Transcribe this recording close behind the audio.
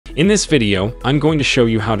In this video, I'm going to show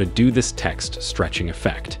you how to do this text stretching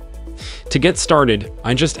effect. To get started,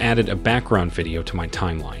 I just added a background video to my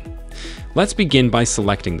timeline. Let's begin by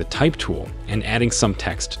selecting the Type tool and adding some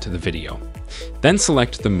text to the video. Then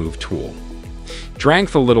select the Move tool. Drag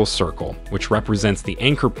the little circle, which represents the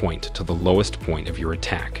anchor point to the lowest point of your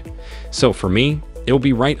attack. So for me, it'll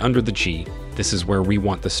be right under the G. This is where we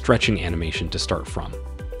want the stretching animation to start from.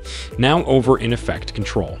 Now over in Effect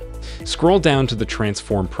Control. Scroll down to the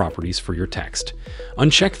Transform properties for your text.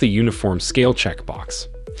 Uncheck the Uniform Scale checkbox.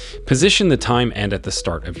 Position the time end at the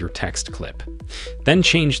start of your text clip. Then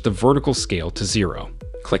change the vertical scale to 0.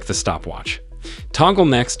 Click the stopwatch. Toggle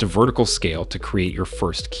next to vertical scale to create your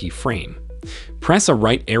first keyframe. Press a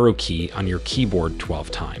right arrow key on your keyboard 12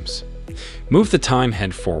 times. Move the time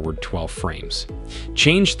head forward 12 frames.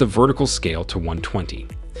 Change the vertical scale to 120.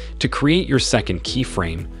 To create your second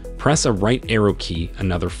keyframe, press a right arrow key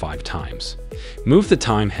another 5 times. Move the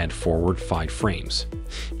time head forward 5 frames.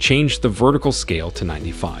 Change the vertical scale to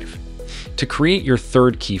 95. To create your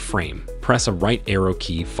third keyframe, press a right arrow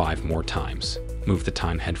key 5 more times. Move the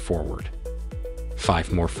time head forward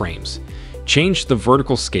 5 more frames. Change the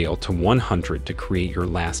vertical scale to 100 to create your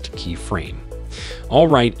last keyframe.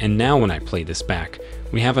 Alright, and now when I play this back,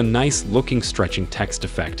 we have a nice looking stretching text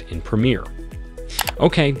effect in Premiere.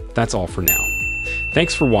 Okay, that's all for now.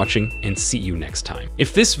 Thanks for watching and see you next time.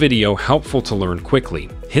 If this video helpful to learn quickly,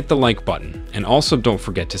 hit the like button and also don't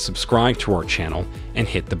forget to subscribe to our channel and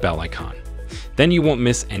hit the bell icon. Then you won't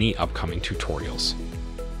miss any upcoming tutorials.